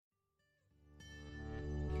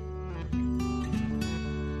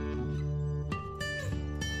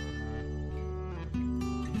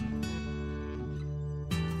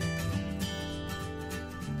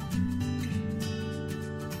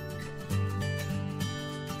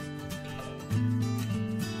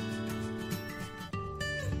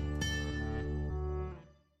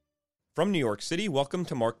From New York City, welcome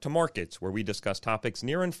to Mark to Markets, where we discuss topics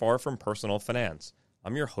near and far from personal finance.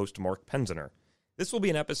 I'm your host, Mark Penziner. This will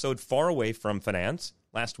be an episode far away from finance.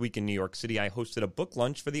 Last week in New York City, I hosted a book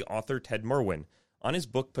lunch for the author Ted Merwin on his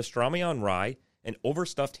book Pastrami on Rye, An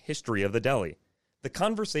Overstuffed History of the Deli. The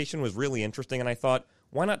conversation was really interesting, and I thought,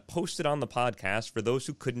 why not post it on the podcast for those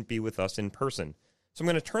who couldn't be with us in person? So I'm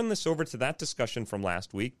going to turn this over to that discussion from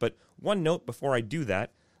last week, but one note before I do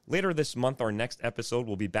that. Later this month, our next episode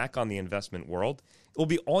will be back on the investment world. It will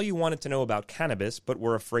be all you wanted to know about cannabis, but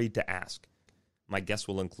were afraid to ask. My guests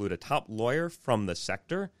will include a top lawyer from the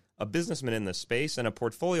sector, a businessman in the space, and a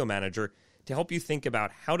portfolio manager to help you think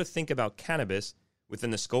about how to think about cannabis within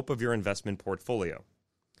the scope of your investment portfolio.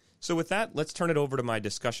 So with that, let's turn it over to my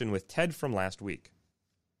discussion with Ted from last week.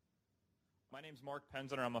 My name's Mark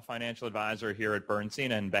Penziner. I'm a financial advisor here at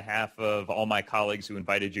Bernstein. And on behalf of all my colleagues who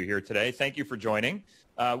invited you here today, thank you for joining.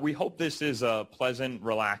 We hope this is a pleasant,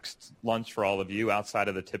 relaxed lunch for all of you outside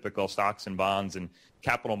of the typical stocks and bonds and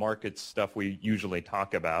capital markets stuff we usually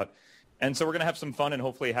talk about. And so we're going to have some fun and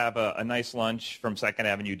hopefully have a nice lunch from Second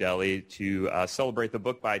Avenue Deli to celebrate the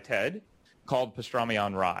book by Ted called Pastrami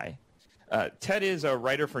on Rye. Ted is a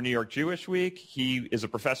writer for New York Jewish Week. He is a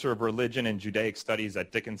professor of religion and Judaic studies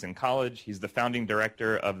at Dickinson College. He's the founding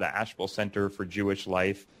director of the Asheville Center for Jewish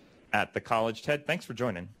Life at the college. Ted, thanks for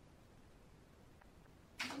joining.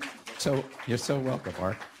 So you're so welcome,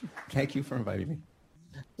 Mark. Thank you for inviting me.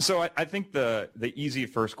 So I think the easy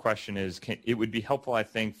first question is, it would be helpful, I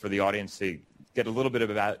think, for the audience to get a little bit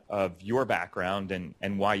of your background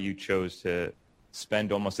and why you chose to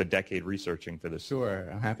spend almost a decade researching for this. Sure,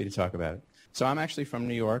 I'm happy to talk about it. So I'm actually from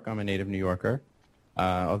New York. I'm a native New Yorker,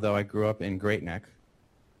 although I grew up in Great Neck.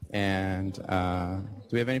 And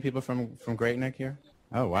do we have any people from Great Neck here?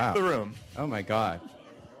 Oh, wow. The room. Oh, my God.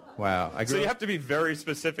 Wow. So you have to be very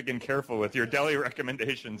specific and careful with your deli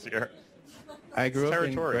recommendations here. I grew up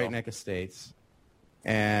in Great Neck Estates.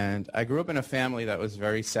 And I grew up in a family that was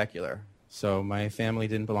very secular. So my family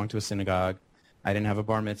didn't belong to a synagogue. I didn't have a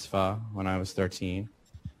bar mitzvah when I was 13.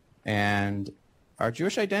 And our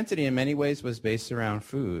Jewish identity in many ways was based around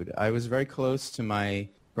food. I was very close to my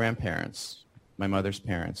grandparents, my mother's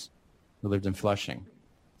parents, who lived in Flushing.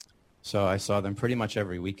 So I saw them pretty much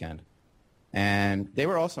every weekend. And they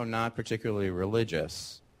were also not particularly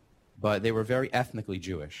religious, but they were very ethnically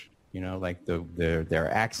Jewish. You know, like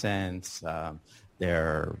their accents,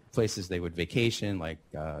 their places they would vacation, like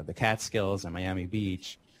the Catskills and Miami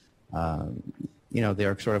Beach.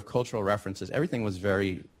 Their sort of cultural references, everything was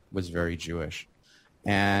very Jewish.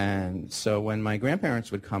 And so when my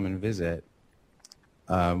grandparents would come and visit,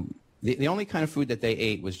 the only kind of food that they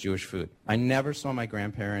ate was Jewish food. I never saw my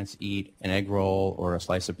grandparents eat an egg roll or a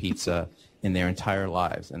slice of pizza in their entire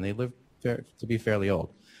lives, and they lived to be fairly old.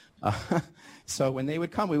 So when they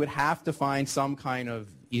would come, we would have to find some kind of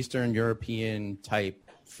Eastern European type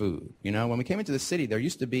food. You know, when we came into the city, there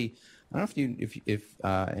used to be, I don't know if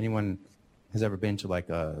anyone has ever been to like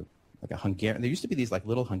a Hungarian. There used to be these like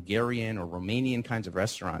little Hungarian or Romanian kinds of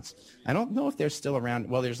restaurants. I don't know if they're still around.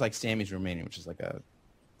 Well, there's like Sammy's Romanian, which is like a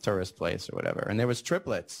tourist place or whatever. And there was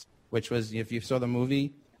Triplets, which was, if you saw the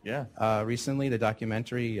movie recently, the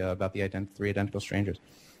documentary about the three identical strangers.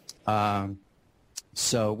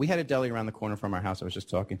 So we had a deli around the corner from our house. I was just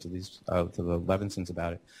talking to the Levinsons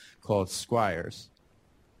about it, called Squires.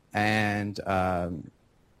 And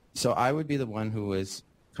so I would be the one who was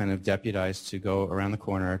kind of deputized to go around the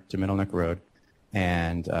corner to Middle Neck Road.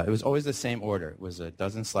 And it was always the same order. It was a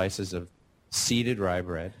dozen slices of seeded rye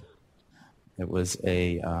bread. It was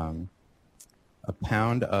a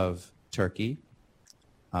pound of turkey,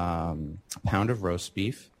 a pound of roast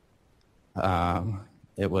beef.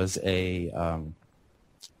 It was a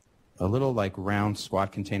little like round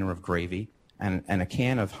squat container of gravy and a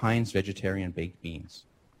can of Heinz vegetarian baked beans.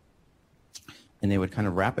 And they would kind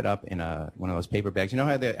of wrap it up in one of those paper bags. You know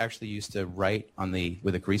how they actually used to write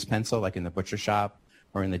with a grease pencil, like in the butcher shop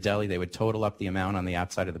or in the deli? They would total up the amount on the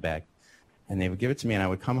outside of the bag. And they would give it to me, and I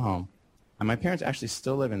would come home. And my parents actually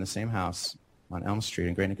still live in the same house on Elm Street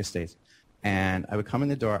in Great Neck Estates. And I would come in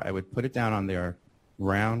the door. I would put it down on their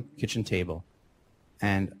round kitchen table.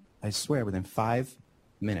 And I swear, within 5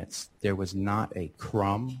 minutes, there was not a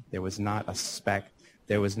crumb. There was not a speck.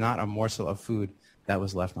 There was not a morsel of food that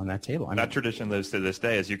was left on that table. That tradition lives to this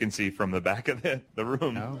day, as you can see from the back of the room.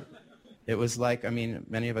 You know, it was like,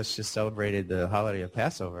 many of us just celebrated the holiday of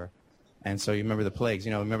Passover. And so you remember the plagues.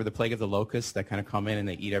 Remember the plague of the locusts that kind of come in and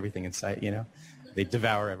they eat everything in sight, They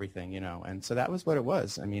devour everything, And so that was what it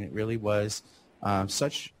was. It really was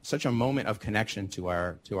such a moment of connection to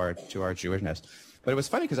our Jewishness. But it was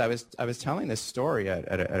funny because I was telling this story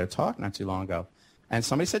at a talk not too long ago. And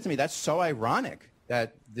somebody said to me, that's so ironic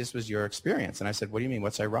that this was your experience. And I said, what do you mean?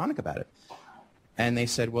 What's ironic about it? And they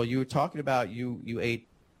said, well, you were talking about you ate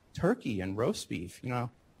turkey and roast beef,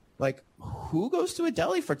 Like, who goes to a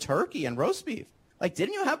deli for turkey and roast beef? Like,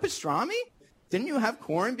 didn't you have pastrami? Didn't you have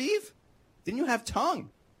corned beef? Didn't you have tongue?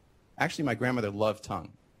 Actually, my grandmother loved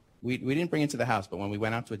tongue. We didn't bring it to the house, but when we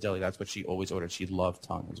went out to a deli, that's what she always ordered. She loved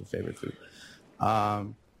tongue. It was her favorite food.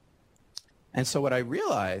 And so what I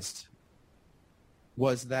realized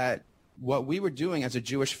was that what we were doing as a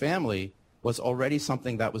Jewish family was already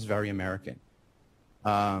something that was very American.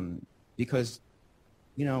 Because,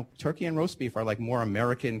 turkey and roast beef are like more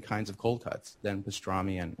American kinds of cold cuts than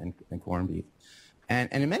pastrami and corned beef. And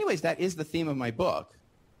in many ways, that is the theme of my book,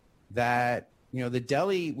 that, the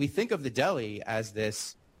deli, we think of the deli as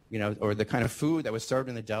this, or the kind of food that was served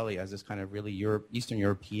in the deli as this kind of really Eastern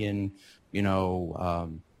European,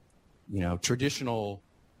 traditional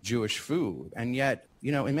Jewish food. And yet,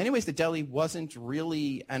 in many ways, the deli wasn't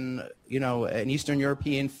really an Eastern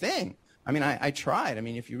European thing. I mean, I tried. I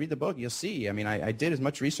mean, if you read the book, you'll see. I mean, I did as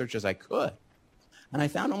much research as I could. And I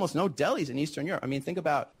found almost no delis in Eastern Europe. I mean, think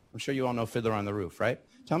about, I'm sure you all know Fiddler on the Roof, right?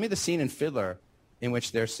 Tell me the scene in Fiddler in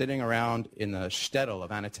which they're sitting around in the shtetl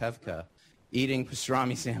of Anatevka eating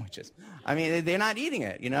pastrami sandwiches. I mean, they're not eating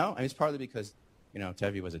it, I mean, it's partly because,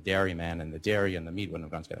 Tevye was a dairy man, and the dairy and the meat wouldn't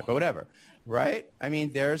have gone together, but whatever, right? I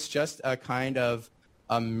mean, there's just a kind of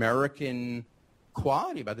American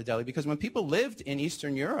quality about the deli, because when people lived in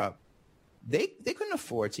Eastern Europe, they couldn't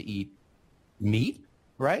afford to eat meat,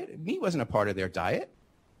 right? Meat wasn't a part of their diet.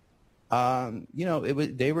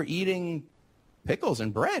 They were eating pickles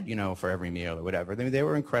and bread, for every meal or whatever. I mean, they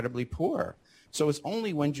were incredibly poor. So it's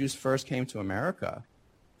only when Jews first came to America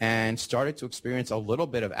and started to experience a little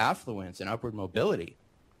bit of affluence and upward mobility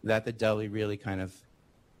that the deli really kind of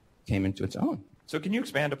came into its own. So can you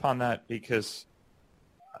expand upon that? Because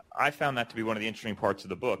I found that to be one of the interesting parts of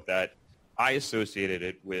the book, that I associated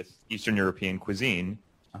it with Eastern European cuisine.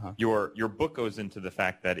 Uh-huh. Your book goes into the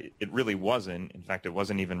fact that it really wasn't. In fact, it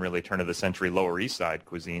wasn't even really turn-of-the-century Lower East Side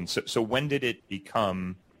cuisine. So when did it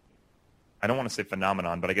become, I don't want to say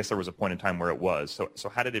phenomenon, but I guess there was a point in time where it was. So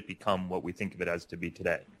how did it become what we think of it as to be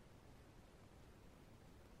today?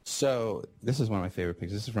 So this is one of my favorite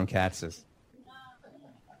pictures. This is from Katz's.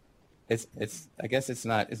 It's I guess it's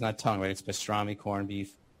not tongue, right? It's pastrami, corned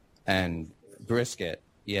beef, and brisket.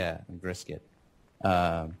 Yeah, and brisket.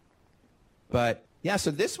 But yeah,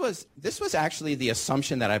 so this was actually the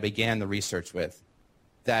assumption that I began the research with,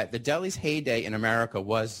 that the deli's heyday in America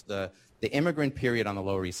was the immigrant period on the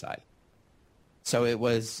Lower East Side. So it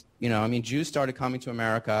was, Jews started coming to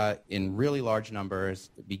America in really large numbers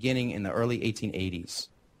beginning in the early 1880s,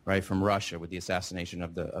 right, from Russia with the assassination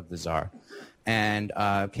of the Tsar, and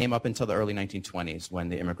came up until the early 1920s when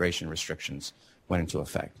the immigration restrictions went into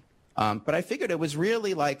effect. But I figured it was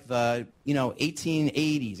really like the,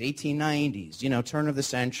 1880s, 1890s, turn of the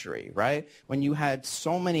century, right? When you had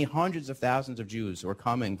so many hundreds of thousands of Jews who were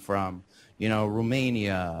coming from,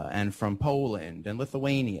 Romania and from Poland and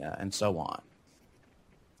Lithuania and so on.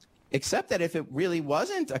 Except that if it really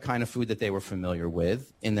wasn't a kind of food that they were familiar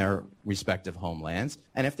with in their respective homelands,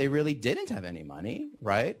 and if they really didn't have any money,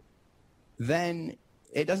 right, then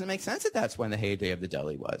it doesn't make sense that that's when the heyday of the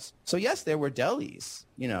deli was. So yes, there were delis,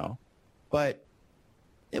 but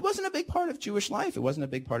it wasn't a big part of Jewish life. It wasn't a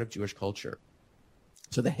big part of Jewish culture.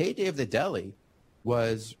 So the heyday of the deli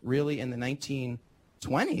was really in the 1920s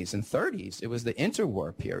and 30s. It was the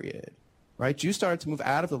interwar period, right? Jews started to move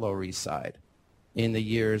out of the Lower East Side in the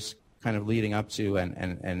years kind of leading up to and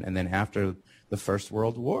then after the First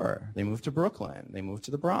World War. They moved to Brooklyn. They moved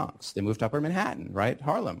to the Bronx. They moved to Upper Manhattan, right?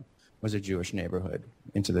 Harlem was a Jewish neighborhood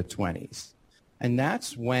into the 20s. And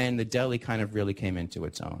that's when the deli kind of really came into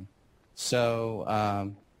its own.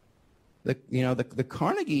 So, the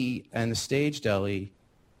Carnegie and the Stage Deli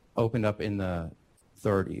opened up in the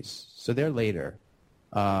 30s. So they're later.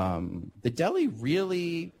 The deli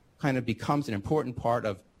really kind of becomes an important part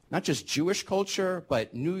of not just Jewish culture,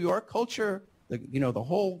 but New York culture, the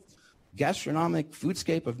whole gastronomic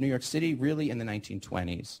foodscape of New York City really in the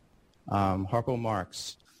 1920s. Harpo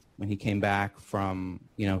Marx, when he came back from,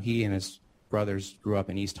 he and his brothers grew up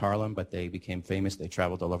in East Harlem, but they became famous. They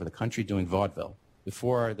traveled all over the country doing vaudeville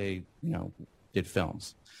before they, did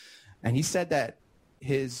films. And he said that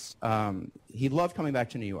he loved coming back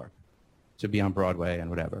to New York to be on Broadway and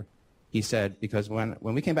whatever. He said, because when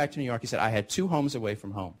we came back to New York, he said, I had two homes away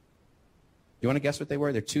from home. You want to guess what they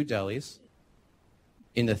were? They're two delis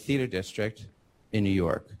in the theater district in New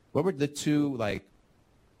York. What were the two,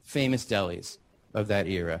 famous delis of that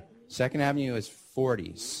era? Second Avenue is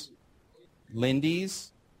 40s.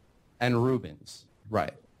 Lindy's and Rubens.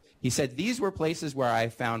 Right. He said, these were places where I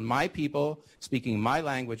found my people speaking my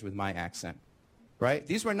language with my accent. Right?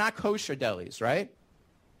 These were not kosher delis, right?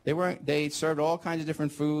 They served all kinds of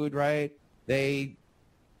different food, right? The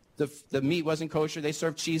meat wasn't kosher. They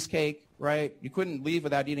served cheesecake, right? You couldn't leave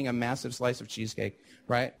without eating a massive slice of cheesecake,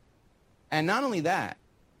 right? And not only that,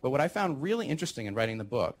 but what I found really interesting in writing the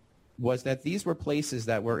book was that these were places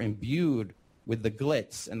that were imbued with the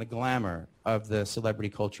glitz and the glamour of the celebrity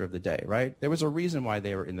culture of the day, right? There was a reason why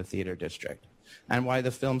they were in the theater district and why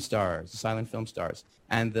the film stars, the silent film stars,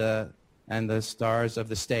 and the stars of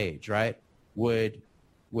the stage, right, would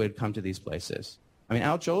come to these places. I mean,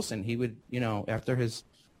 Al Jolson, he would, after his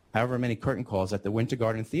however many curtain calls at the Winter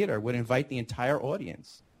Garden Theater, would invite the entire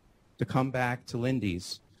audience to come back to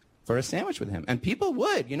Lindy's for a sandwich with him. And people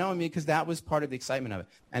would, because that was part of the excitement of it.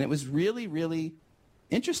 And it was really, really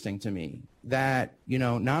interesting to me that,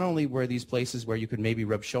 not only were these places where you could maybe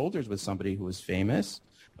rub shoulders with somebody who was famous,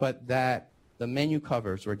 but that the menu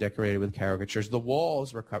covers were decorated with caricatures. The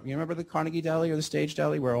walls were covered. You remember the Carnegie Deli or the Stage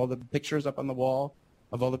Deli where all the pictures up on the wall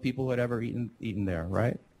of all the people who had ever eaten there,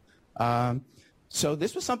 right? So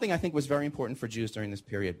this was something I think was very important for Jews during this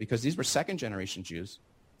period because these were second-generation Jews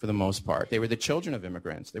for the most part. They were the children of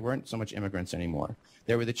immigrants. They weren't so much immigrants anymore.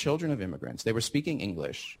 They were the children of immigrants. They were speaking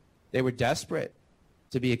English. They were desperate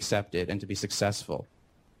to be accepted and to be successful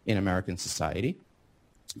in American society.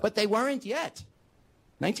 But they weren't yet.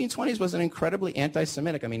 1920s was an incredibly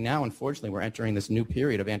anti-Semitic. I mean, now, unfortunately, we're entering this new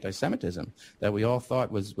period of anti-Semitism that we all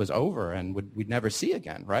thought was over and we'd never see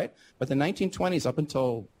again, right? But the 1920s, up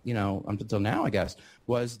until now, I guess,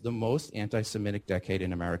 was the most anti-Semitic decade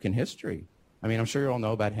in American history. I mean, I'm sure you all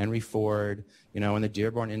know about Henry Ford, and the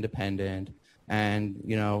Dearborn Independent, and,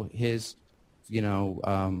 his,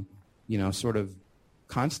 sort of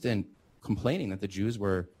constant complaining that the Jews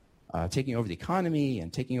were taking over the economy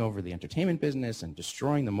and taking over the entertainment business and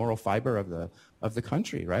destroying the moral fiber of the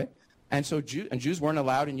country, right? And so Jews weren't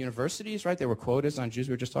allowed in universities, right? There were quotas on Jews.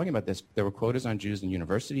 We were just talking about this. There were quotas on Jews in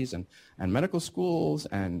universities and medical schools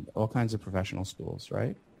and all kinds of professional schools,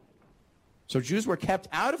 right? So Jews were kept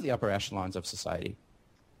out of the upper echelons of society.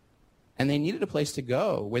 And they needed a place to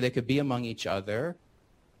go where they could be among each other,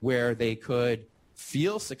 where they could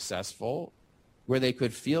feel successful, where they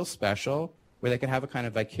could feel special, where they could have a kind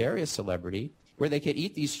of vicarious celebrity, where they could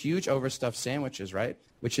eat these huge overstuffed sandwiches, right,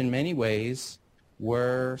 which in many ways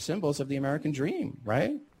were symbols of the American dream,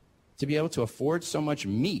 right? To be able to afford so much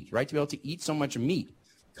meat, right, to be able to eat so much meat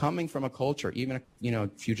coming from a culture, even, a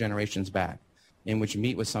few generations back, in which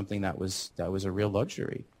meat was something that was a real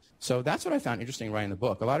luxury. So that's what I found interesting writing the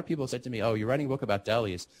book. A lot of people said to me, oh, you're writing a book about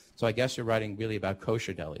delis, so I guess you're writing really about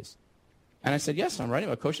kosher delis. And I said, yes, I'm writing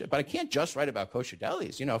about kosher, but I can't just write about kosher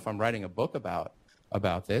delis, if I'm writing a book about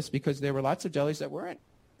this, because there were lots of delis that weren't.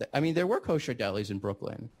 I mean, there were kosher delis in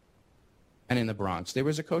Brooklyn and in the Bronx. There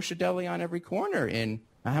was a kosher deli on every corner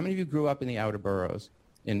how many of you grew up in the outer boroughs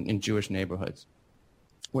in Jewish neighborhoods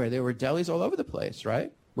where there were delis all over the place,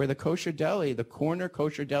 right? Where the kosher deli, the corner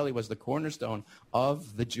kosher deli was the cornerstone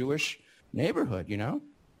of the Jewish neighborhood,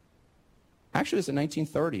 Actually, it's the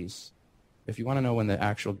 1930s. If you want to know when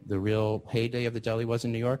the real heyday of the deli was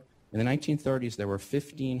in New York, in the 1930s, there were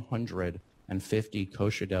 1,550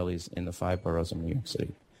 kosher delis in the 5 boroughs of New York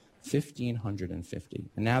City. 1,550.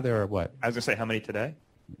 And now there are what? I was going to say, how many today?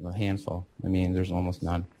 A handful. I mean, there's almost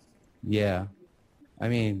none. Yeah. I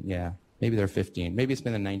mean, yeah. Maybe there are 15. Maybe it's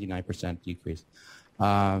been a 99% decrease. There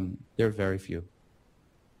are very few.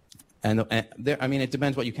 And it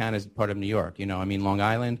depends what you count as part of New York. Long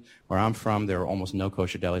Island, where I'm from, there are almost no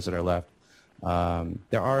kosher delis that are left.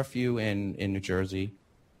 There are a few in New Jersey,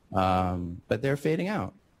 but they're fading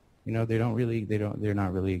out. They're not really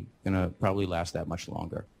going to probably last that much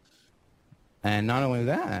longer. And not only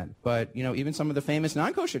that, but, even some of the famous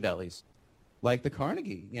non-kosher delis, like the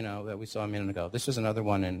Carnegie, that we saw a minute ago. This was another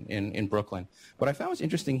one in Brooklyn. What I found was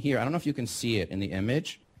interesting here, I don't know if you can see it in the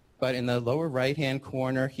image, but in the lower right-hand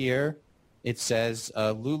corner here, it says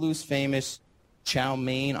Lulu's famous chow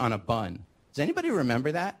mein on a bun. Does anybody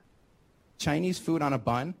remember that? Chinese food on a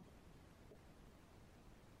bun?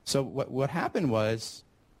 So what happened was,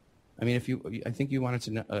 I think you wanted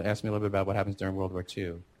to ask me a little bit about what happens during World War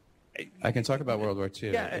II. I can talk about World War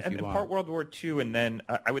II. Yeah, and part World War II, and then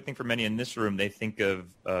I would think for many in this room, they think of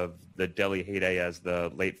the deli heyday as the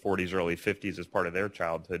late 40s, early 50s as part of their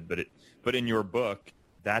childhood. But in your book,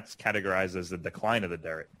 that's categorized as the decline of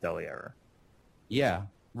the deli era. Yeah,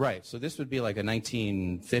 right. So this would be like a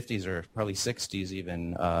 1950s or probably 60s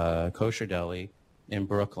even kosher deli in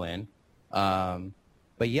Brooklyn.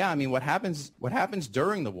 But yeah, what happens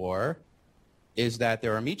during the war is that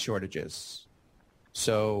there are meat shortages.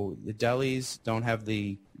 So the delis don't have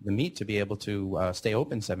the meat to be able to stay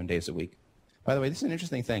open 7 days a week. By the way, this is an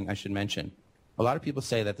interesting thing I should mention. A lot of people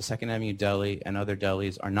say that the Second Avenue Deli and other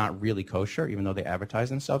delis are not really kosher, even though they advertise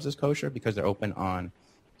themselves as kosher, because they're open on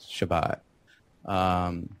Shabbat.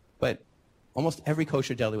 But almost every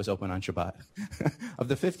kosher deli was open on Shabbat. Of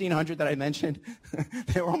the 1,500 that I mentioned,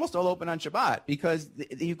 they were almost all open on Shabbat because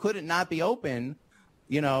you couldn't not be open.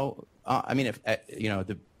 If at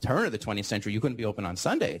the turn of the 20th century, you couldn't be open on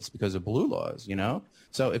Sundays because of blue laws,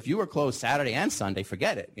 So if you were closed Saturday and Sunday,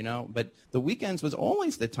 forget it, But the weekends was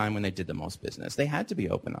always the time when they did the most business. They had to be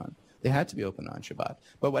open on Shabbat.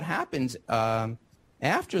 But what happens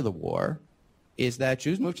after the war is that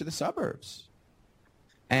Jews moved to the suburbs.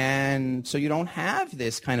 And so you don't have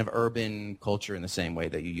this kind of urban culture in the same way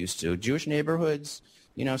that you used to. Jewish neighborhoods,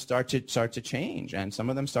 start to change, and some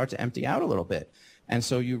of them start to empty out a little bit. And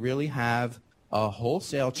so you really have a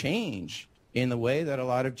wholesale change in the way that a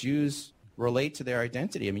lot of Jews relate to their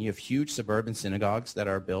identity. I mean, you have huge suburban synagogues that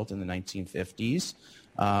are built in the 1950s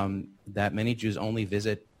that many Jews only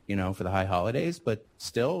visit, for the high holidays. But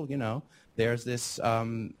still, there's this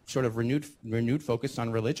sort of renewed focus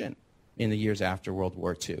on religion in the years after World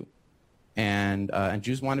War II. And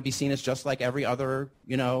Jews want to be seen as just like every other,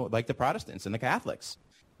 like the Protestants and the Catholics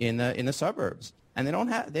in the suburbs. And they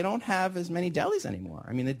don't have as many delis anymore.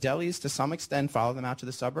 I mean, the delis to some extent follow them out to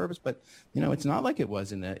the suburbs, but it's not like it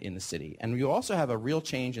was in the city. And you also have a real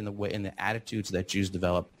change in the attitudes that Jews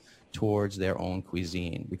develop towards their own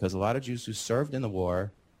cuisine, because a lot of Jews who served in the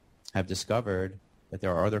war have discovered that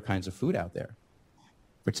there are other kinds of food out there,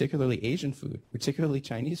 particularly Asian food, particularly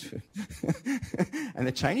Chinese food. And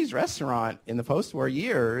the Chinese restaurant in the post-war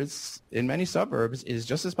years in many suburbs is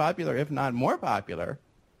just as popular, if not more popular,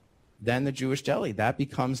 than the Jewish deli. That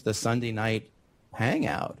becomes the Sunday night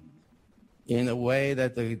hangout in a way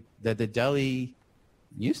that the deli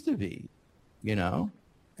used to be,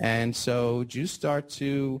 And so Jews start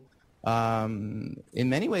to, in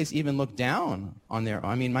many ways, even look down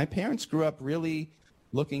on my parents grew up really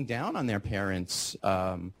looking down on their parents,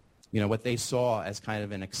 what they saw as kind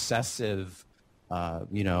of an excessive,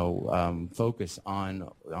 focus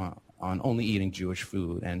on only eating Jewish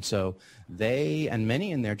food. And so they and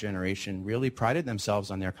many in their generation really prided themselves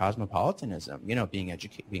on their cosmopolitanism,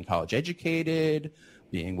 being college educated,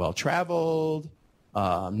 being well-traveled,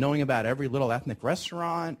 knowing about every little ethnic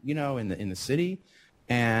restaurant, in the city.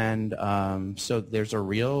 And so there's a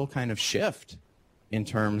real kind of shift in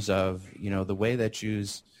terms of, the way that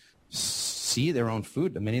Jews see their own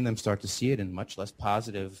food. Many of them start to see it in much less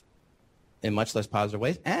positive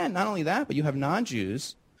ways. And not only that, but you have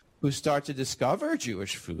non-Jews who start to discover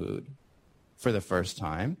Jewish food for the first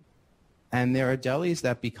time. And there are delis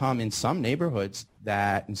that become, in some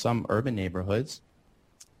urban neighborhoods,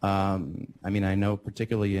 I know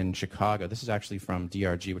particularly in Chicago, this is actually from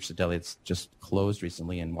DRG, which is a deli that's just closed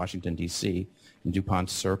recently in Washington, D.C., in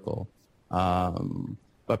DuPont Circle.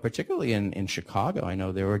 But particularly in Chicago, I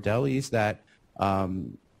know there were delis that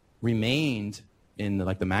remained in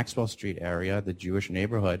the Maxwell Street area, the Jewish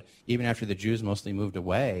neighborhood, even after the Jews mostly moved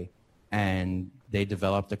away, and they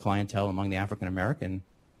developed a clientele among the African-American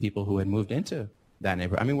people who had moved into that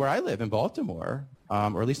neighborhood. I mean, where I live in Baltimore,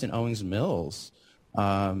 or at least in Owings Mills,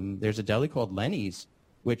 there's a deli called Lenny's,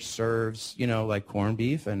 which serves, like corned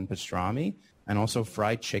beef and pastrami, and also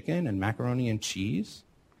fried chicken and macaroni and cheese.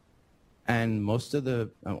 And most of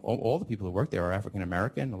all the people who work there are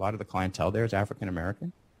African-American. A lot of the clientele there is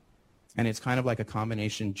African-American. And it's kind of like a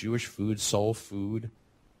combination Jewish food, soul food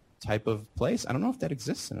type of place. I don't know if that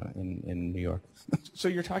exists in New York. So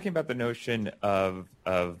you're talking about the notion of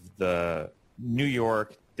the New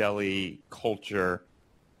York deli culture,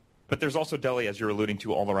 but there's also deli, as you're alluding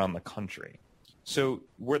to, all around the country. So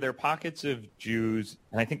were there pockets of Jews,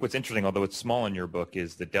 and I think what's interesting, although it's small in your book,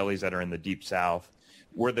 is the delis that are in the Deep South.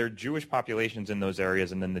 Were there Jewish populations in those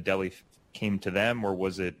areas and then the deli came to them, or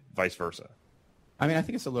was it vice versa? I mean, I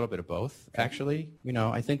think it's a little bit of both, actually.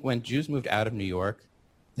 I think when Jews moved out of New York,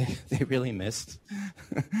 they really missed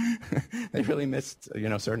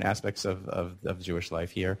certain aspects of Jewish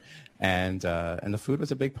life here, and the food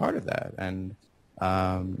was a big part of that, and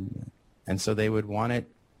so they would want it.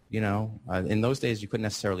 In those days, you couldn't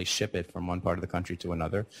necessarily ship it from one part of the country to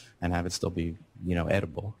another and have it still be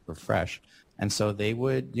edible or fresh, and so they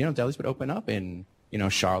would delis would open up in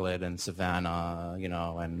Charlotte and Savannah,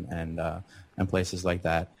 and places like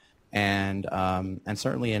that. And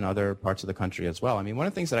certainly in other parts of the country as well. I mean, one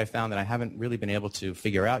of the things that I found that I haven't really been able to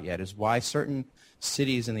figure out yet is why certain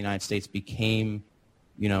cities in the United States became,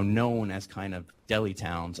 known as kind of deli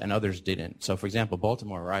towns and others didn't. So, for example,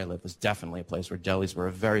 Baltimore, where I live, was definitely a place where delis were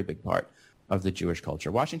a very big part of the Jewish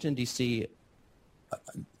culture. Washington, D.C.,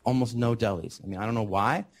 almost no delis. I mean, I don't know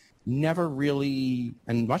why. Never really,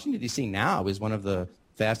 and Washington, D.C. now is one of the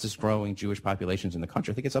fastest growing Jewish populations in the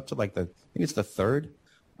country. I think it's up to I think it's the third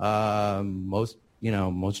most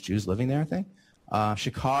Jews living there, I think.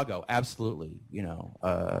 Chicago, absolutely,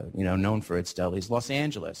 known for its delis. Los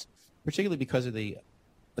Angeles, particularly because of the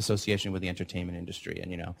association with the entertainment industry,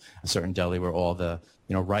 and a certain deli where all the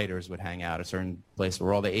writers would hang out, a certain place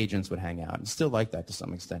where all the agents would hang out. It's still like that to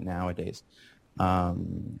some extent nowadays.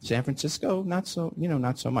 San Francisco, not so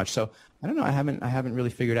much. So I don't know. I haven't really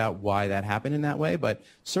figured out why that happened in that way, but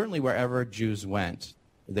certainly wherever Jews went,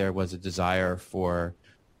 there was a desire for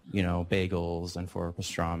bagels and for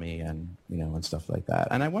pastrami and and stuff like that.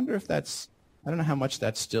 And I wonder if I don't know how much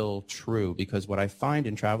that's still true, because what I find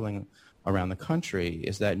in traveling around the country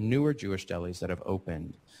is that newer Jewish delis that have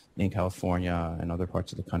opened in California and other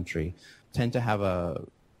parts of the country tend to have a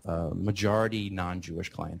majority non-Jewish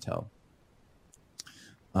clientele.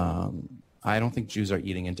 I don't think Jews are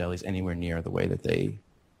eating in delis anywhere near the way that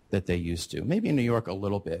they used to. Maybe in New York a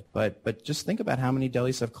little bit, but just think about how many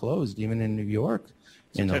delis have closed even in New York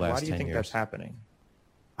in the last 10 years. Why do you think that's happening?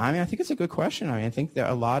 I mean, I think it's a good question. I mean, I think that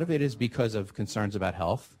a lot of it is because of concerns about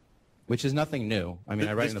health, which is nothing new. I mean,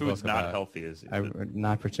 I write in the book about... This food's not healthy, is it?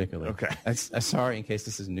 Not particularly. Okay. I'm sorry in case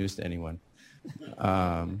this is news to anyone.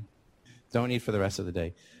 Don't eat for the rest of the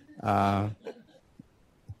day.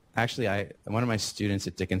 Actually, one of my students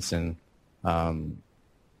at Dickinson,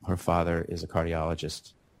 her father is a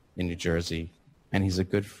cardiologist in New Jersey, and he's a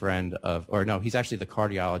good friend he's actually the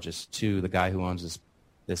cardiologist to the guy who owns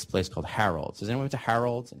this place called Harold's. Has anyone went to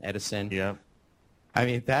Harold's in Edison? Yeah. I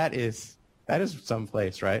mean, that is some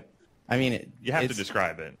place, right? I mean, you have to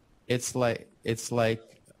describe it. It's like.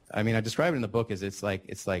 I mean, I describe it in the book as it's like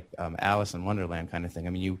Alice in Wonderland kind of thing. I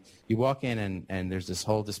mean, you walk in and there's this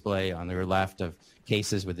whole display on your left of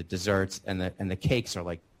cases with the desserts, and the cakes are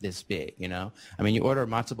like this big, I mean, you order a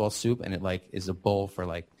matzo ball soup and it is a bowl for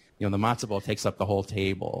the matzo ball takes up the whole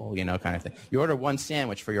table, kind of thing. You order one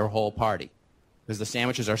sandwich for your whole party because the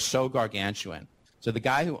sandwiches are so gargantuan. So the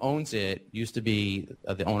guy who owns it used to be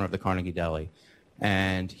the owner of the Carnegie Deli,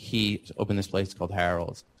 and he opened this place called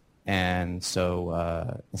Harold's. And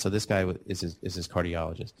so this guy is his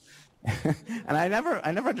cardiologist, and I never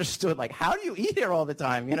understood how do you eat here all the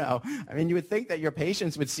time? I mean, you would think that your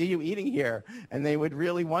patients would see you eating here, and they would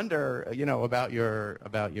really wonder, about your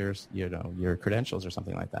credentials or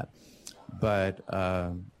something like that. But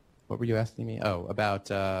what were you asking me? Oh,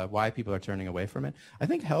 about why people are turning away from it. I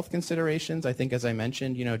think health considerations. I think, as I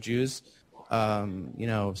mentioned, Jews,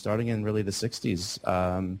 starting in really the 60s.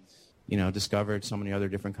 Discovered so many other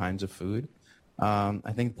different kinds of food.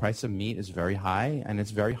 I think the price of meat is very high, and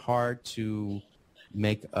it's very hard to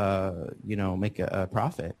make a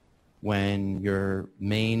profit when your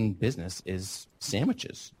main business is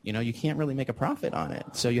sandwiches. You can't really make a profit on it.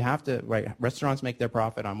 So you have to, right? Restaurants make their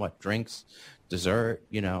profit on what? Drinks, dessert,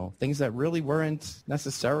 things that really weren't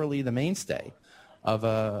necessarily the mainstay of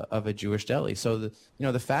a Jewish deli. So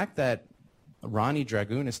the fact that Ronnie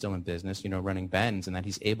Dragoon is still in business, running Ben's, and that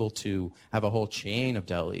he's able to have a whole chain of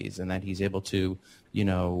delis, and that he's able to,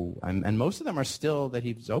 and most of them that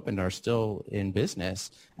he's opened are still in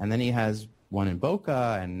business. And then he has one in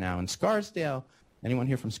Boca and now in Scarsdale. Anyone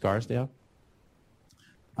here from Scarsdale?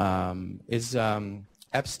 Is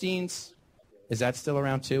Epstein's, is that still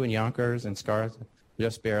around too, in Yonkers and Scarsdale?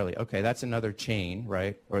 Just barely. Okay, that's another chain,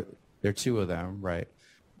 right? Or there are two of them, right?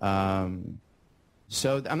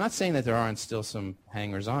 So I'm not saying that there aren't still some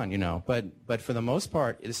hangers-on, but for the most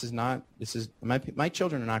part, my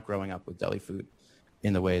children are not growing up with deli food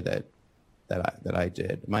in the way that I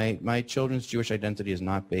did. My children's Jewish identity is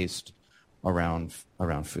not based around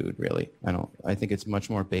food, really. I think it's much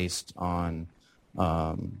more based on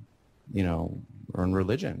on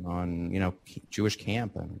religion, on Jewish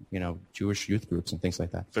camp and Jewish youth groups and things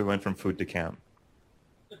like that. So we went from food to camp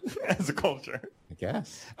as a culture, I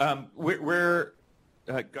guess. Go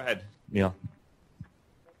ahead, Neil.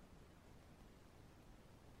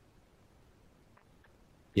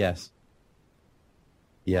 Yes.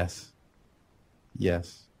 Yeah.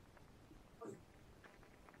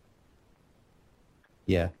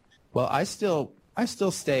 Well, I still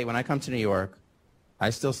stay, when I come to New York, I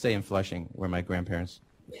still stay in Flushing, where my grandparents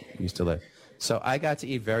used to live. So I got to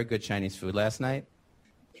eat very good Chinese food last night.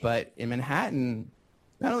 But in Manhattan,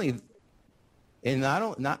 it's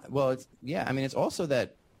also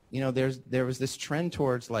that, there was this trend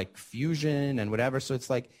towards fusion and whatever. So it's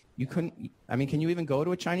can you even go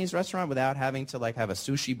to a Chinese restaurant without having to have a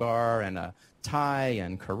sushi bar and a Thai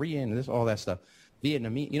and Korean and all that stuff?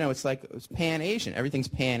 Vietnamese. It's Pan-Asian. Everything's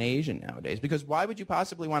Pan-Asian nowadays. Because why would you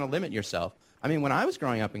possibly want to limit yourself? I mean, when I was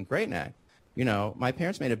growing up in Great Neck, my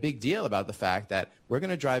parents made a big deal about the fact that we're going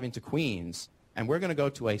to drive into Queens and we're going to go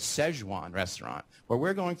to a Szechuan restaurant, or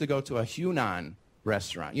we're going to go to a Hunan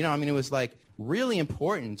restaurant. It was like really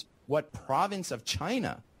important what province of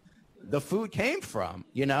China the food came from,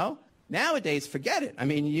 Nowadays, forget it. I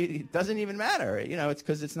mean, it doesn't even matter. It's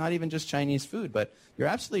because it's not even just Chinese food. But you're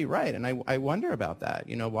absolutely right, and I wonder about that.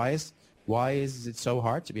 Why is it so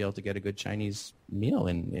hard to be able to get a good Chinese meal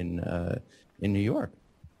in New York?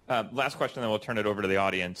 Last question, then we'll turn it over to the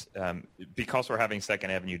audience. Because we're having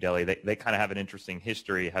Second Avenue Deli, they kind of have an interesting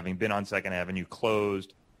history, having been on Second Avenue,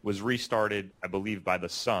 closed, was restarted, I believe, by the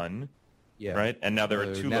son. Yeah. Right, and now there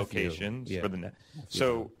are two locations for the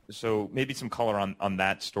So maybe some color on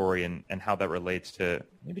that story and how that relates to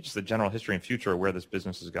maybe just the general history and future of where this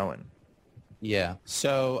business is going. Yeah.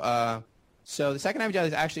 So the Second Avenue Deli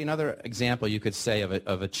is actually another example, you could say, of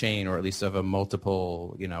a chain, or at least of a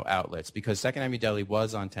multiple outlets, because Second Avenue Deli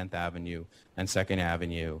was on 10th Avenue and Second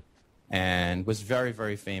Avenue, and was very,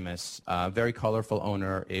 very famous. Very colorful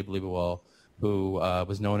owner, Abe Leibowel, who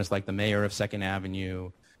was known as like the mayor of Second Avenue.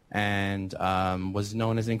 And was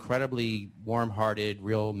known as incredibly warm-hearted,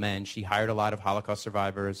 real mensch. He hired a lot of Holocaust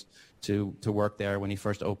survivors to work there when he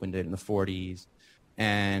first opened it in the 40s.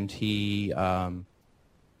 And he, did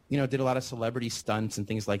a lot of celebrity stunts and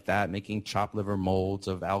things like that, making chopped liver molds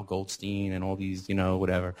of Al Goldstein and all these,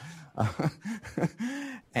 whatever.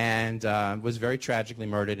 And was very tragically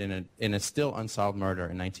murdered in a still unsolved murder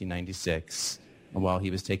in 1996 while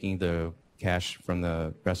he was taking the cash from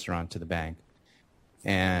the restaurant to the bank.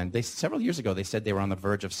 And several years ago, they said they were on the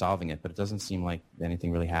verge of solving it, but it doesn't seem like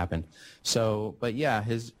anything really happened. So, but yeah,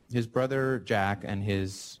 his brother Jack and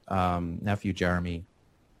his nephew Jeremy,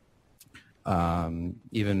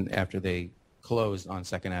 even after they closed on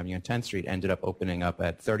 2nd Avenue and 10th Street, ended up opening up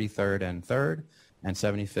at 33rd and 3rd and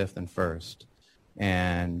 75th and 1st.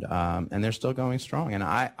 And they're still going strong. And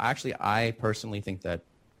I personally think that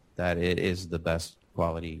it is the best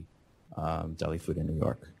quality deli food in New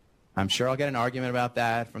York. I'm sure I'll get an argument about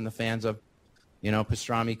that from the fans of,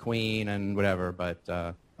 Pastrami Queen and whatever. But,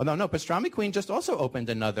 Pastrami Queen just also opened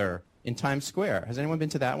another in Times Square. Has anyone been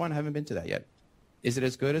to that one? I haven't been to that yet. Is it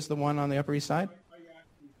as good as the one on the Upper East Side?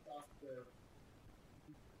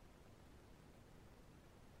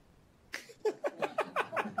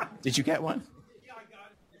 Did you get one? Yeah, I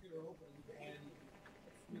got it. They were open.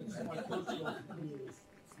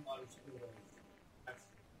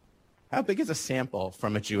 How big is a sample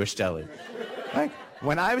from a Jewish deli? Like,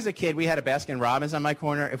 when I was a kid, we had a Baskin Robbins on my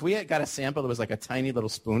corner. If we had got a sample that was like a tiny little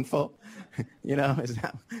spoonful,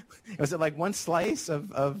 was it like one slice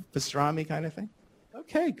of pastrami kind of thing?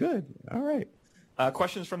 Okay, good. All right.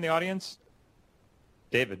 Questions from the audience?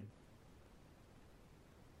 David.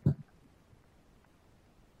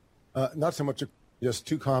 Not so much, just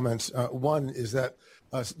two comments. One is that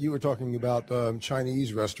you were talking about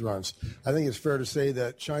Chinese restaurants. I think it's fair to say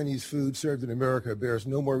that Chinese food served in America bears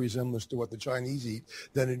no more resemblance to what the Chinese eat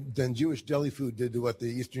than Jewish deli food did to what the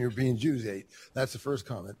Eastern European Jews ate. That's the first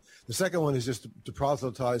comment. The second one is just to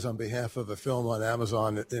proselytize on behalf of a film on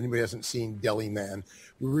Amazon that anybody hasn't seen, Deli Man.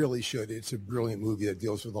 We really should. It's a brilliant movie that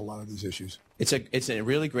deals with a lot of these issues. It's a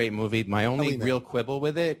really great movie. My only real quibble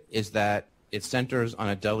with it is that it centers on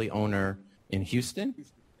a deli owner in Houston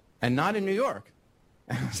and not in New York.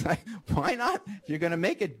 And I was like, why not? If you're going to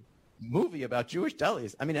make a movie about Jewish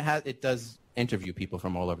delis. I mean, it does interview people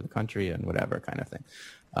from all over the country and whatever kind of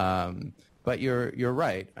thing. But you're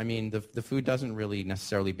right. I mean, the food doesn't really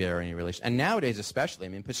necessarily bear any relation. And nowadays especially, I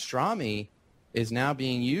mean, pastrami is now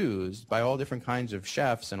being used by all different kinds of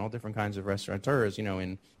chefs and all different kinds of restaurateurs,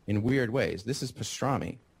 in weird ways. This is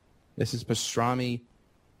pastrami. This is pastrami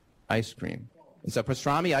ice cream. It's a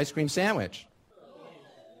pastrami ice cream sandwich.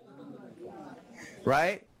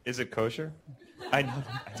 Right? Is it kosher? I know.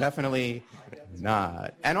 Definitely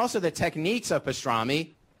not. And also the techniques of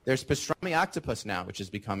pastrami. There's pastrami octopus now, which is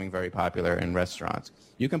becoming very popular in restaurants.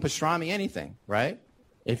 You can pastrami anything, right?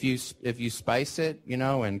 If you spice it,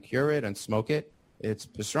 and cure it and smoke it, it's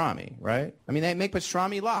pastrami, right? I mean, they make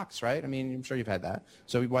pastrami lox, right? I mean, I'm sure you've had that.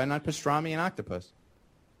 So why not pastrami and octopus?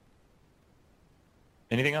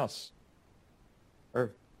 Anything else?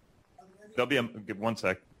 Or there'll be one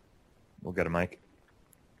sec. We'll get a mic.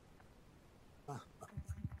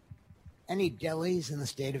 Any delis in the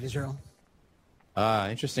state of Israel?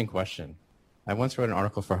 Interesting question. I once wrote an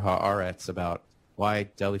article for Haaretz about why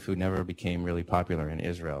deli food never became really popular in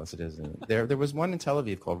Israel as it is. There was one in Tel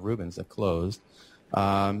Aviv called Reuben's that closed,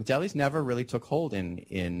 Delis never really took hold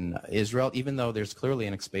in Israel, even though there's clearly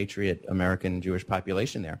an expatriate American Jewish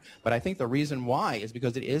population there. But I think the reason why is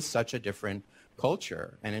because it is such a different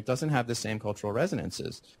culture, and it doesn't have the same cultural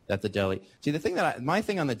resonances that the deli. See, my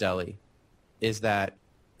thing on the deli is that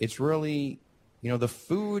it's really, the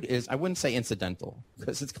food is, I wouldn't say incidental,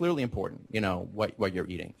 because it's clearly important, what you're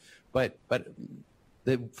eating. But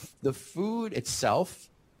the food itself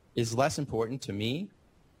is less important to me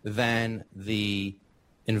than the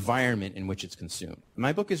environment in which it's consumed.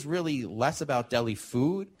 My book is really less about deli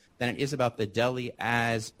food than it is about the deli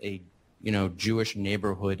as a, Jewish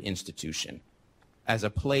neighborhood institution, as a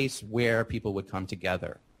place where people would come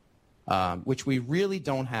together, which we really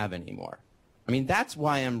don't have anymore. I mean, that's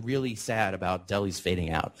why I'm really sad about delis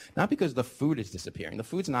fading out. Not because the food is disappearing. The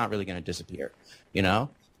food's not really going to disappear,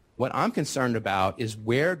 What I'm concerned about is,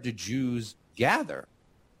 where do Jews gather?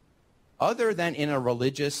 Other than in a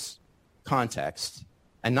religious context,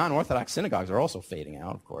 and non-Orthodox synagogues are also fading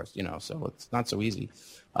out, of course, so it's not so easy.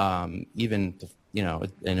 Even,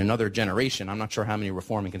 in another generation, I'm not sure how many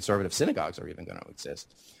Reform and conservative synagogues are even going to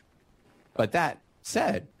exist. But that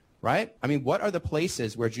said, right? I mean, what are the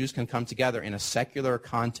places where Jews can come together in a secular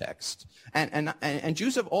context? And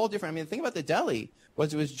Jews of all different, the thing about the deli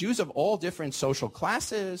was it was Jews of all different social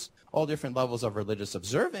classes, all different levels of religious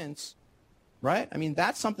observance, right? I mean,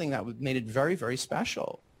 that's something that made it very, very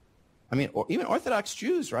special. I mean, even Orthodox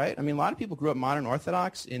Jews, right? I mean, a lot of people grew up modern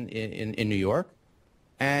Orthodox in New York,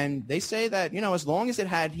 and they say that, as long as it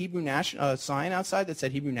had Hebrew national sign outside that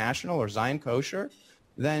said Hebrew National or Zion Kosher,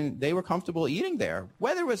 then they were comfortable eating there,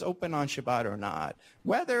 whether it was open on Shabbat or not,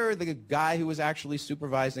 whether the guy who was actually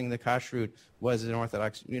supervising the kashrut was an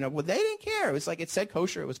Orthodox, well, they didn't care. It was like, it said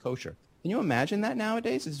kosher, it was kosher. Can you imagine that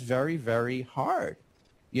nowadays? It's very, very hard,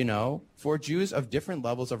 for Jews of different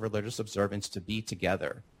levels of religious observance to be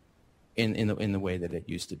together in the way that it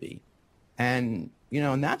used to be. And,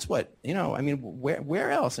 and that's what,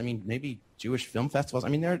 where else? I mean, maybe Jewish film festivals.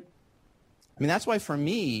 That's why for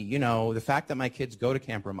me, the fact that my kids go to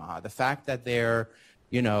Camp Ramah, the fact that they're,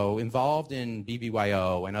 involved in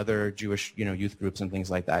BBYO and other Jewish, youth groups and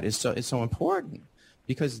things like that is so important,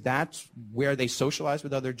 because that's where they socialize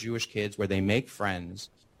with other Jewish kids, where they make friends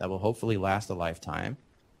that will hopefully last a lifetime,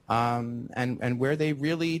 and where they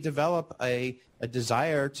really develop a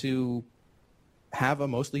desire to have a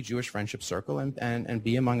mostly Jewish friendship circle and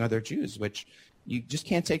be among other Jews, which you just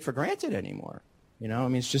can't take for granted anymore.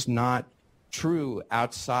 It's just not true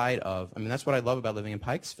outside of, that's what I love about living in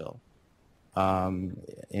Pikesville,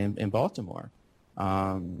 in Baltimore.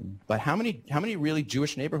 But how many really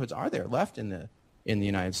Jewish neighborhoods are there left in the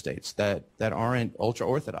United States that aren't ultra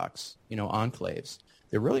Orthodox, enclaves?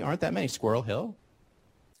 There really aren't that many. Squirrel Hill,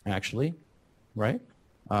 actually, right?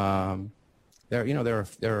 There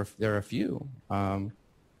are a few.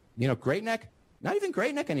 Great Neck, not even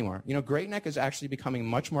Great Neck anymore. Great Neck is actually becoming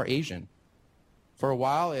much more Asian. For a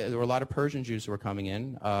while, there were a lot of Persian Jews who were coming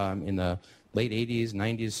in the late 80s,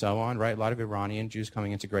 90s, so on, right? A lot of Iranian Jews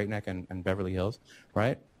coming into Great Neck and Beverly Hills,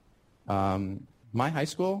 right? My high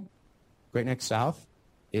school, Great Neck South,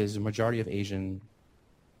 is a majority of Asian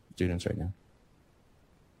students right now.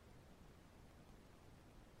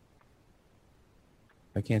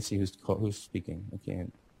 I can't see who's speaking. I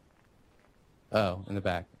can't. Oh, in the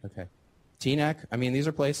back. Okay. Teaneck. These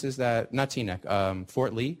are places that, not Teaneck,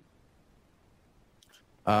 Fort Lee.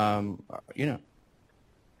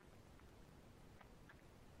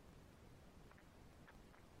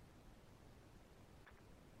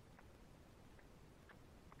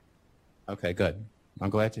 Okay, good. I'm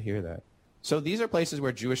glad to hear that. So these are places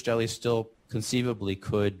where Jewish delis still conceivably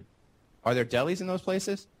could. Are there delis in those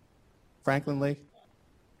places? Franklin Lake?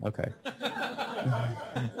 Okay.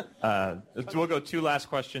 We'll go two last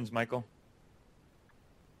questions, Michael.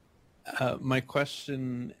 My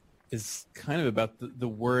question is kind of about the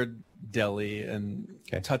word deli and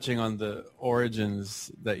touching on the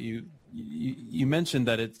origins that you mentioned,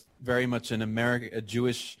 that it's very much a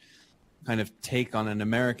Jewish kind of take on an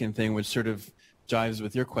American thing, which sort of jives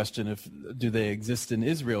with your question do they exist in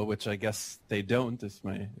Israel, which I guess they don't, as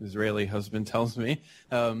my Israeli husband tells me.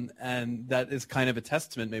 And that is kind of a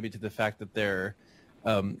testament maybe to the fact that they're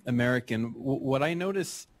American. What I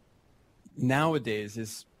notice nowadays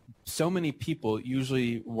is so many people,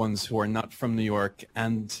 usually ones who are not from New York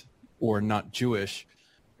and or not Jewish,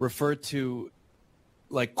 refer to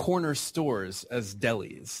like corner stores as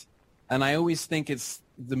delis. And I always think it's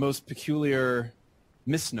the most peculiar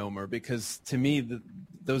misnomer, because to me,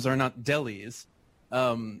 those are not delis.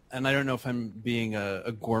 And I don't know if I'm being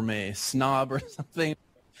a gourmet snob or something.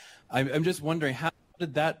 I'm just wondering, how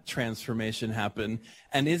did that transformation happen?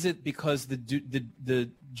 And is it because the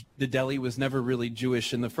deli was never really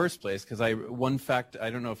Jewish in the first place? Because one fact, I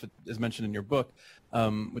don't know if it is mentioned in your book,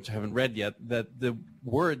 which I haven't read yet, that the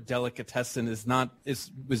word delicatessen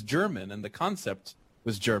was German, and the concept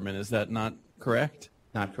was German. Is that not correct?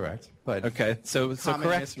 Not correct. But okay, so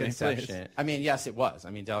correct me, please. I mean, yes, it was. I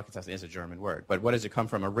mean, delicatessen is a German word, but what does it come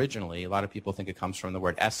from originally? A lot of people think it comes from the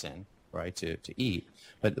word essen, right, to eat.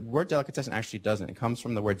 But the word delicatessen actually doesn't. It comes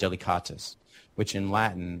from the word delicatus, which in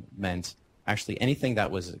Latin meant actually anything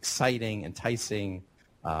that was exciting, enticing,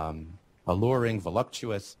 alluring,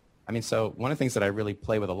 voluptuous. I mean, so one of the things that I really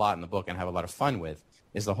play with a lot in the book and have a lot of fun with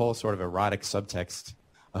is the whole sort of erotic subtext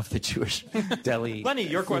of the Jewish deli. Lenny,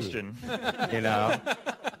 your food, question. You know,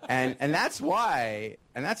 and that's why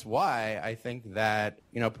I think that,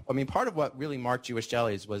 you know, I mean, part of what really marked Jewish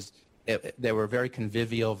delis was they were very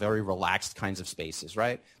convivial, very relaxed kinds of spaces,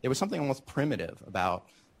 right? There was something almost primitive about,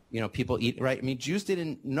 you know, people eat, right? I mean, Jews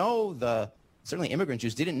didn't know certainly immigrant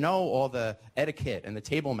Jews didn't know all the etiquette and the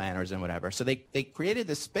table manners and whatever. So they created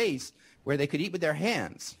this space where they could eat with their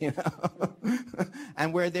hands, you know,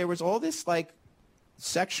 and where there was all this like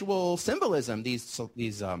sexual symbolism, these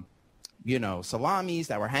you know, salamis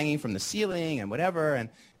that were hanging from the ceiling and whatever,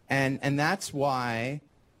 and that's why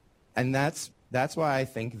I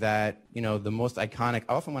think that, you know, the most iconic.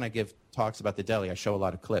 Often when I give talks about the deli, I show a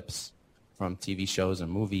lot of clips from TV shows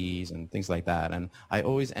and movies and things like that, and I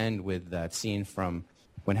always end with that scene from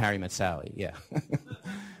When Harry Met Sally, yeah,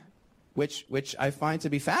 which I find to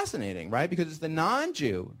be fascinating, right? Because it's the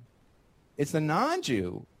non-Jew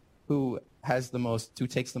who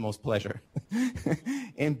takes the most pleasure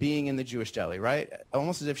in being in the Jewish deli, right?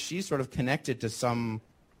 Almost as if she's sort of connected to some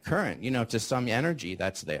current, you know, to some energy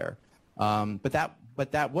that's there. But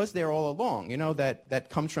that was there all along, you know, that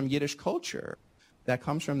comes from Yiddish culture, that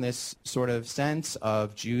comes from this sort of sense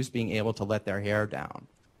of Jews being able to let their hair down,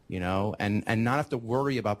 you know, and not have to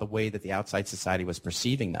worry about the way that the outside society was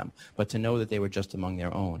perceiving them, but to know that they were just among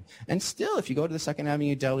their own. And still, if you go to the Second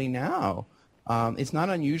Avenue Deli now, it's not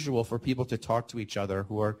unusual for people to talk to each other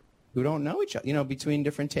who don't know each other, you know, between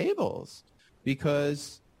different tables,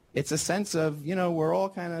 because it's a sense of, you know, we're all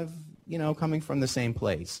kind of, you know, coming from the same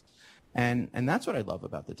place. And that's what I love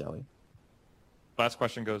about the deli. Last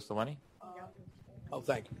question goes to Lenny. Oh,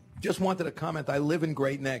 thank you. Just wanted to comment. I live in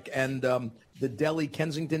Great Neck, and the deli,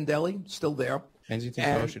 Kensington Deli, still there. Kensington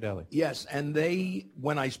Kosher Deli. Yes, and they,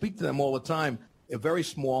 when I speak to them all the time, they're very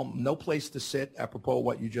small, no place to sit, apropos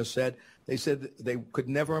what you just said. They said they could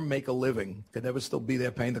never make a living, could never still be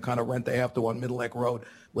there paying the kind of rent they have to on Middle Neck Road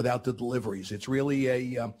without the deliveries. It's really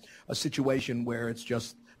a situation where it's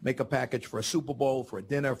just make a package for a Super Bowl, for a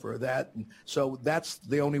dinner, for that. And so that's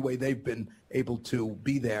the only way they've been able to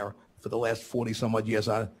be there for the last 40-some-odd years.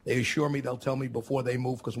 They assure me they'll tell me before they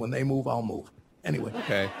move, because when they move, I'll move. Anyway.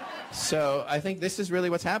 Okay. So I think this is really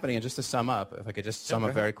what's happening. And just to sum up, if I could just sum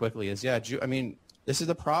up very quickly, is, I mean, this is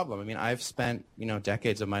the problem. I mean, I've spent, you know,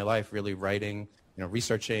 decades of my life really writing, you know,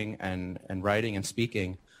 researching and writing and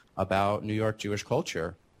speaking about New York Jewish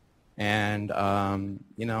culture. And,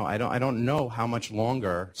 you know, I don't know how much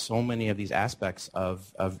longer so many of these aspects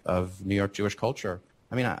of New York Jewish culture.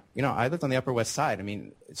 I mean, I lived on the Upper West Side. I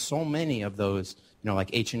mean, so many of those, you know, like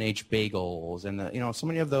H&H Bagels and, you know, so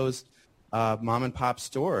many of those mom and pop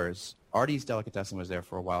stores. Artie's Delicatessen was there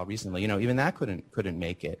for a while recently. You know, even that couldn't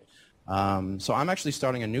make it. So I'm actually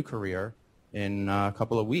starting a new career in a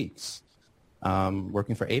couple of weeks,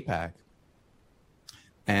 working for AIPAC.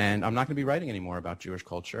 And I'm not going to be writing anymore about Jewish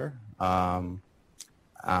culture. I'm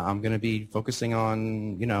going to be focusing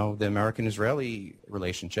on, you know, the American-Israeli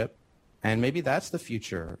relationship. And maybe that's the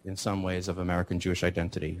future in some ways of American Jewish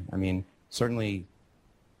identity. I mean, certainly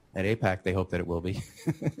at AIPAC, they hope that it will be.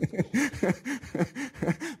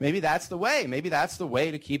 Maybe that's the way. Maybe that's the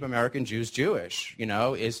way to keep American Jews Jewish, you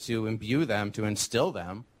know, is to imbue them, to instill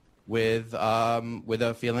them with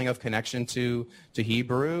a feeling of connection to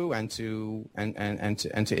Hebrew and to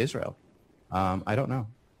Israel. I don't know.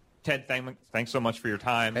 Ted, thanks so much for your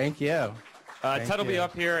time. Thank you. Ted will be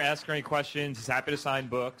up here, ask her any questions. He's happy to sign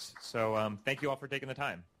books. So thank you all for taking the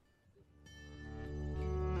time.